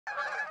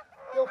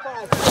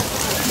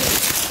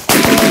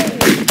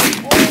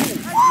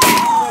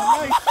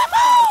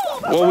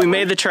Well, we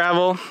made the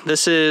travel.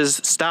 This is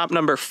stop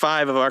number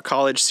 5 of our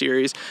college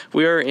series.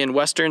 We are in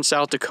western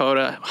South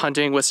Dakota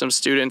hunting with some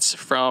students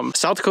from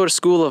South Dakota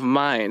School of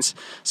Mines.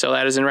 So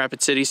that is in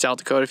Rapid City, South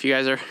Dakota, if you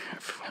guys are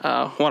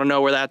want to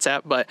know where that's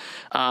at. But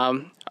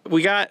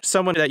we got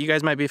someone that you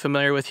guys might be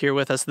familiar with here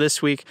with us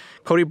this week,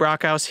 Cody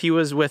Brockhouse. He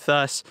was with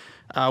us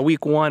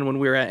week 1 when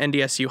we were at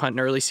NDSU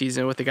hunting early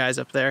season with the guys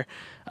up there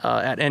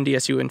at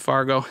NDSU in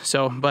Fargo.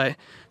 But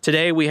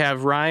today we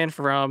have Ryan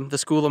from the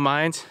School of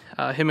Mines.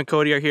 Him and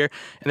Cody are here,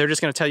 and they're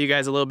just going to tell you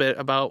guys a little bit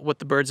about what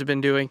the birds have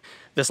been doing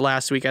this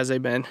last week as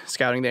they've been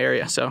scouting the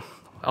area. So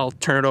I'll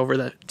turn it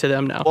over to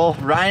them now. Well,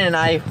 Ryan and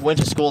I went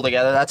to school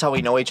together. That's how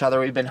we know each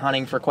other. We've been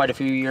hunting for quite a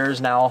few years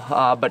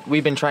now, but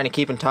we've been trying to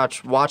keep in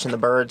touch watching the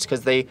birds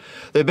because they've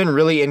been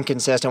really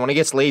inconsistent. When it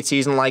gets late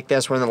season like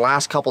this, we're in the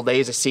last couple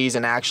days of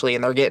season actually,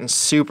 and they're getting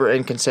super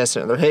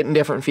inconsistent. They're hitting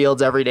different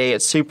fields every day.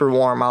 It's super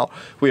warm out.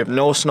 We have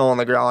no snow on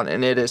the ground,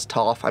 and it is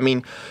tough. I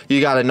mean,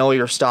 you got to know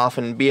your stuff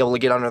and be able to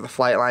get under the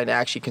flight line to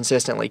actually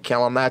consistently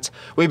kill them.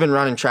 We've been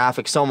running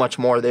traffic so much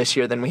more this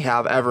year than we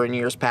have ever in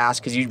years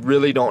past because you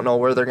really don't know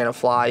where they're going to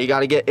fly. You got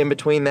to get in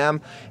between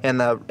them and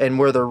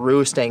where they're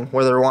roosting,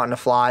 where they're wanting to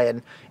fly,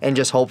 and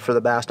just hope for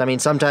the best. I mean,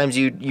 sometimes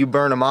you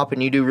burn them up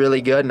and you do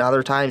really good, and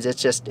other times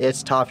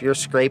it's tough. You're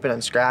scraping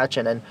and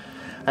scratching, and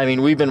I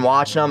mean, we've been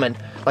watching them, and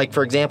like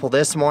for example,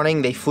 this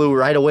morning they flew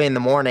right away in the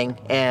morning,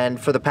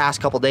 and for the past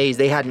couple days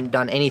they hadn't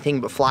done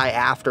anything but fly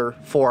after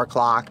 4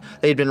 o'clock.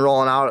 They'd been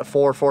rolling out at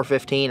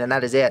 4:15, and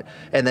that is it.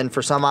 And then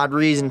for some odd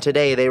reason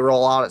today they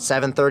roll out at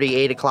 7:30,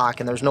 8 o'clock,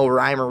 and there's no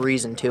rhyme or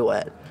reason to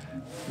it.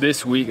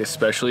 This week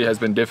especially has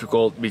been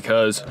difficult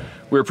because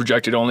we were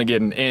projected to only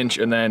get an inch,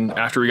 and then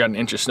after we got an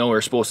inch of snow we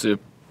were supposed to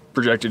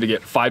projected to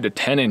get 5 to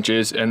 10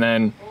 inches, and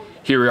then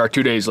here we are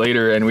 2 days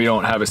later and we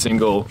don't have a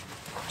single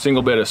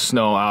bit of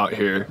snow out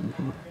here.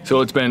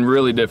 So it's been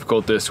really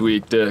difficult this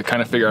week to kind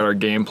of figure out our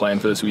game plan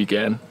for this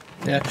weekend.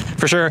 Yeah,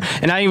 for sure.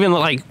 And I even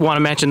want to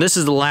mention this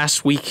is the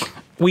last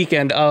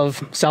weekend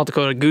of South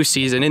Dakota goose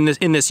season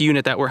in this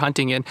unit that we're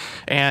hunting in.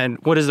 And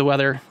what is the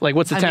weather like?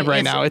 What's the temp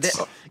right now?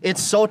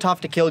 It's so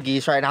tough to kill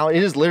geese right now. It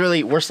is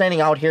literally, we're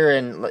standing out here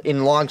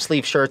in long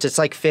sleeve shirts. It's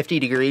like 50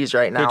 degrees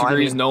right now. 50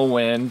 degrees, no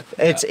wind.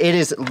 It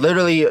is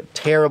literally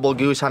terrible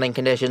goose hunting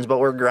conditions, but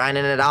we're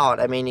grinding it out.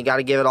 I mean, you got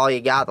to give it all you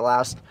got the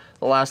last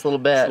little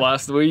bit.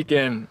 Last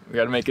weekend, we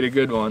got to make it a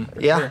good one.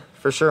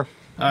 For sure.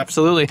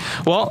 Absolutely.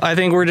 Well, I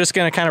think we're just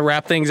going to kind of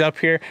wrap things up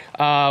here.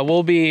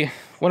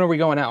 When are we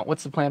going out?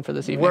 What's the plan for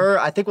this evening?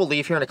 I think we'll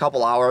leave here in a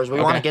couple hours. We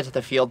want to get to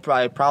the field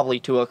probably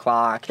 2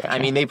 o'clock. Okay. I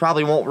mean, they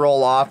probably won't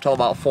roll off till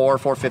about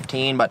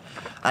 4:15, but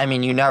I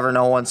mean, you never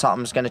know when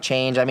something's going to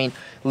change. I mean,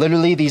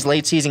 literally these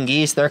late season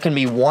geese, there can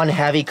be one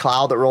heavy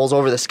cloud that rolls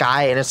over the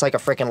sky and it's like a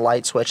freaking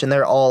light switch and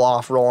they're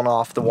all rolling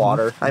off the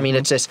water. I mean,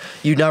 it's just,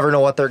 you never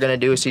know what they're going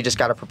to do, so you just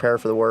got to prepare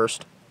for the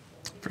worst.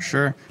 For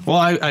sure. Well,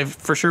 I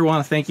for sure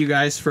want to thank you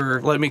guys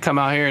for letting me come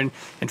out here and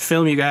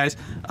film you guys.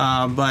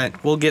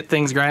 But we'll get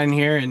things grinding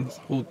here and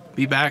we'll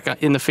be back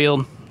in the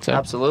field. So.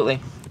 Absolutely.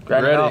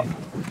 Grind it out.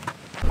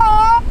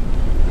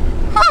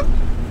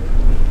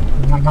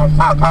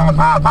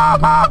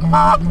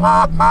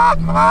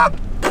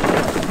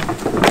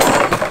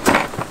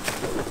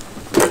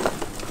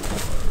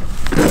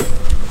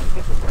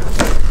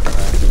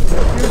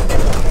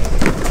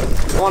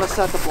 I want to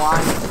set the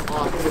blind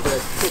into the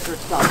kicker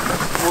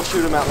stuff. We'll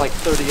shoot them at like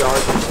 30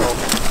 yards or so.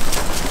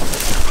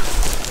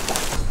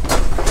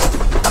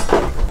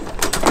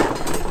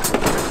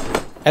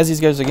 As these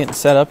guys are getting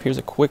set up, here's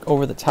a quick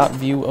over-the-top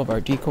view of our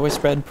decoy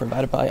spread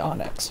provided by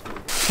OnX.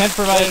 Kent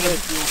provided a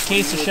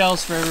case of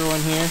shells for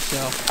everyone here, so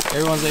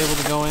everyone's able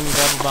to go in and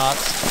grab a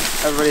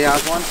box. Everybody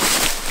has one?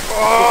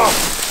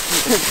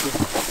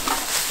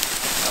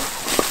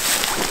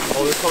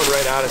 Oh, they're coming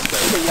right at us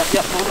then.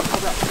 Yep, hold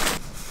up.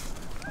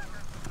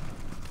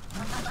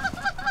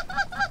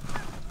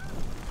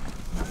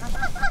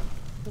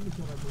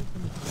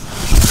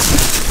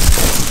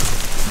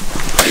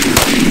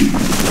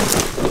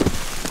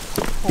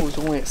 Oh, it's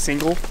only a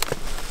single?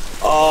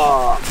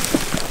 Oh,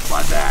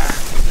 my bad.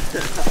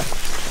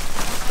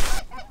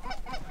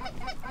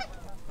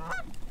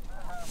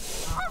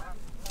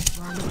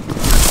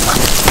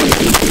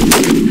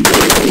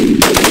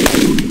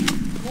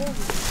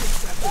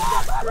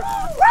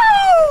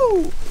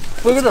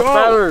 Look at the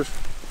feathers.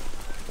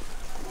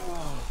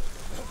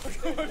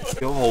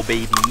 Kill hole,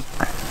 baby.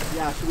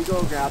 Yeah, should we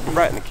go grab them?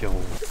 Right in the kill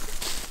hole.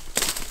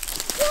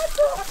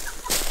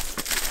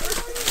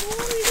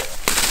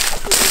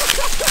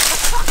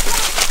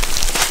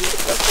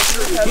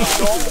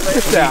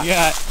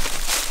 Yeah.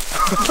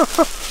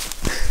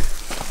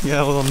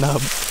 Yeah, a little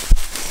nub.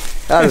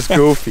 That is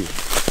goofy.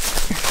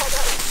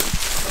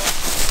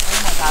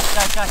 Oh my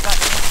gosh, guys.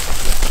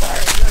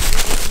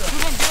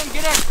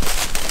 Get in.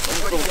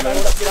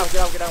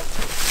 Get out.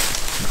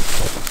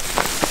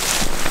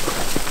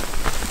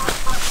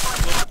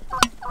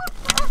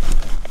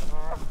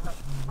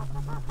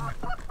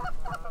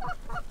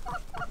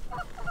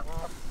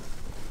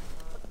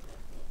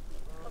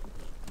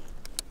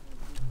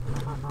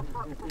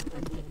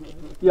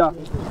 Yeah.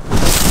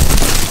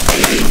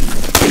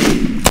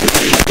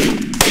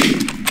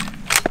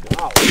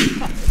 Wow.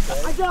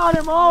 I got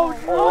him!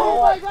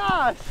 Oh my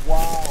gosh!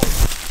 Wow.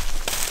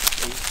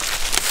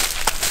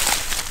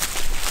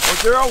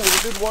 Was there a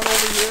wounded one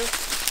over here?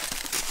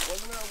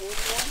 Wasn't there a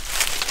wounded one?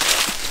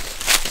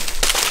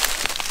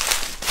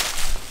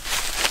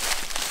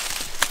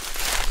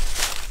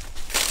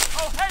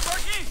 Oh, hey,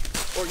 Borgie!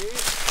 Borgie?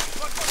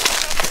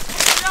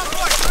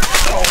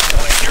 Oh,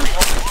 boy, here we go.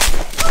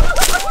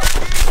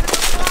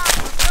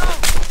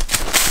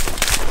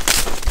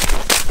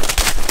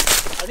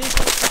 Are these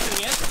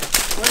coming in?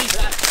 What is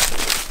that?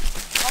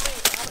 How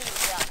many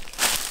is that?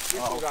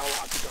 We still got a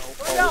lot to go.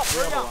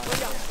 Bring out.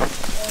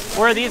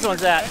 Where are these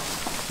ones at?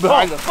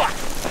 Behind us. Fuck!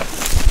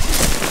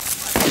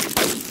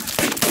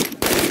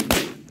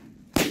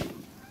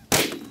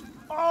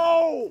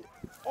 Oh!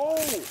 Oh!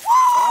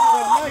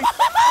 Nice!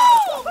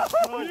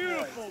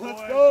 Beautiful, boy.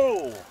 Let's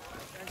go!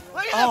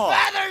 Look at the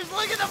feathers!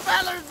 Look at the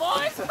feathers,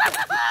 boys!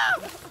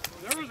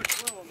 There was a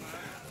clue on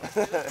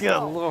that. Good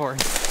lord.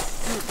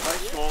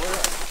 Nice shoulder.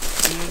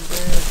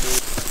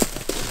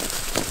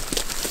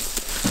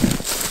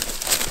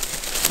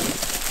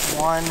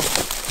 One,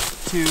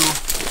 2,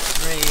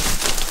 3,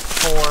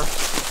 4,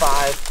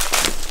 5,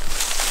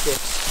 6,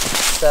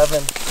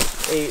 7,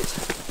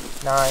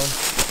 8, 9,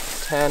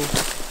 10,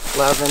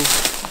 11,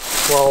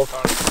 12,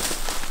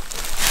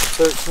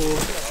 13,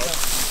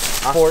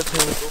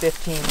 14,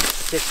 15,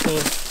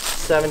 16,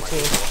 17,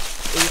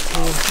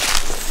 18,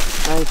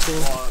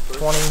 19,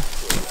 20,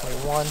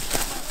 21,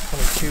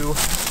 22,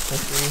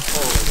 23,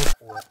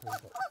 24.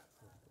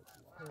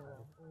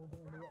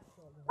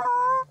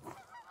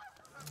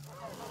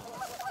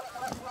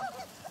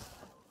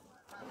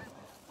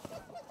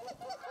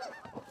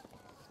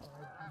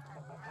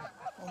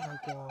 Oh my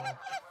gosh.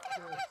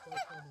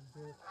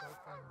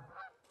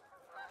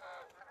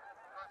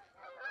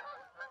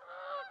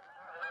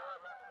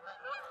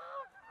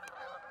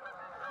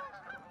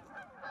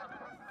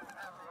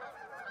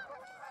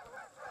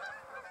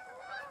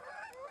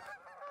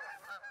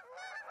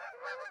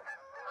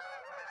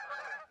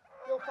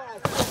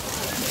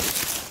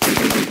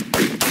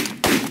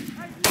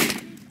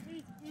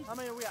 How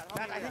many are we at?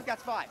 I think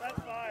that's 5.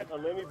 That's 5. A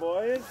Lemmy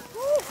boys.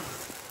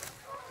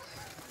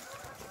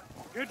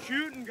 Good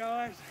shooting,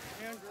 guys.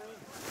 And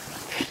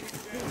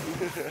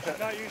girls.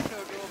 Not used to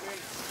a girl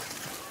being.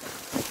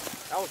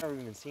 I've never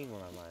even seen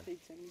one online.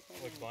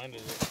 Which blind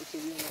is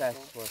it? That's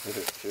what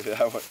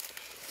That one.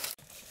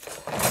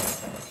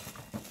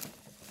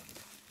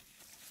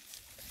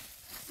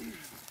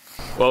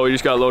 Well, we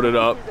just got loaded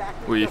up.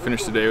 We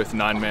finished the day with a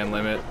 9-man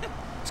limit.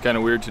 It's kind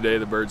of weird today.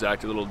 The birds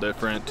acted a little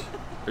different.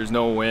 There's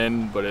no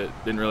wind, but it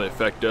didn't really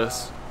affect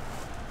us.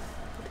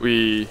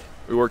 We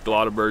worked a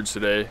lot of birds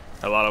today.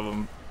 A lot of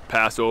them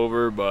passed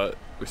over, but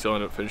we still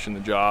ended up finishing the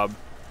job.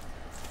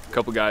 A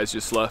couple guys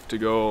just left to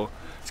go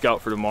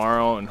scout for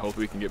tomorrow, and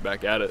hopefully we can get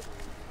back at it.